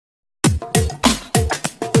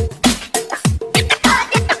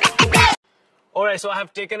Alright, so I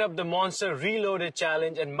have taken up the Monster Reloaded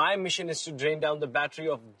challenge and my mission is to drain down the battery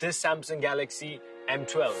of this Samsung Galaxy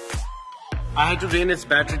M12. I had to drain its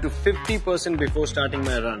battery to 50% before starting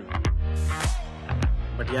my run.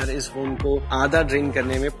 But yaar, is phone ko आधा drain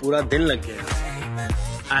करने में पूरा दिन लग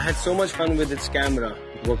गया. I had so much fun with its camera.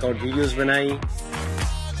 Workout videos बनाई,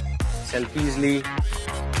 selfies Lee.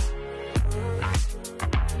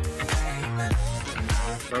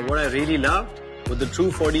 But what I really loved with the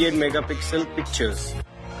true 48 megapixel pictures.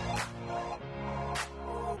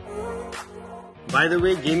 By the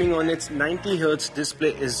way, gaming on its 90Hz display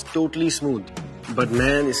is totally smooth. But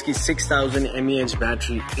man, iski 6000 mAh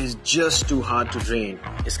battery is just too hard to drain.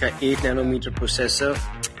 Iska 8nm processor,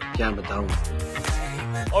 kya bataun.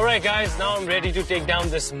 Alright guys, now I'm ready to take down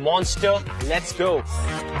this monster. Let's go.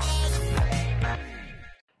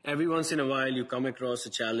 Every once in a while, you come across a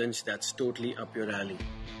challenge that's totally up your alley.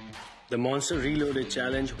 The Monster Reloaded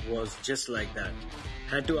challenge was just like that.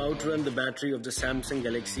 Had to outrun the battery of the Samsung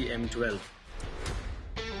Galaxy M12.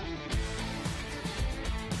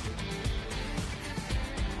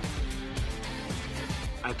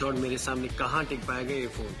 I thought मेरे सामने कहाँ टिक पाएगा ये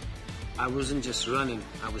phone. I wasn't just running.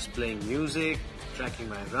 I was playing music, tracking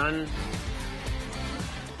my run.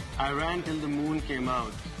 I ran till the moon came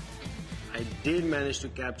out. I did manage to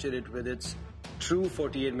capture it with its true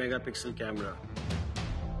 48 megapixel camera.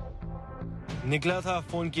 निकला था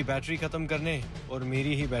phone की battery खत्म करने और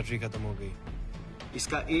मेरी ही battery खत्म हो गई.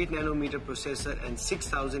 इसका 8nm processor and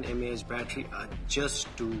 6000 mAh battery are just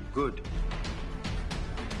too good.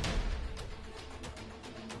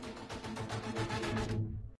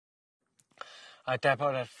 I tap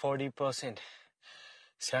out at 40%.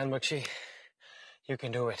 Syan Bakshi, you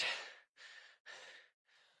can do it.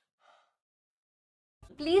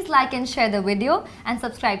 Please like and share the video and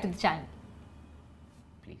subscribe to the channel.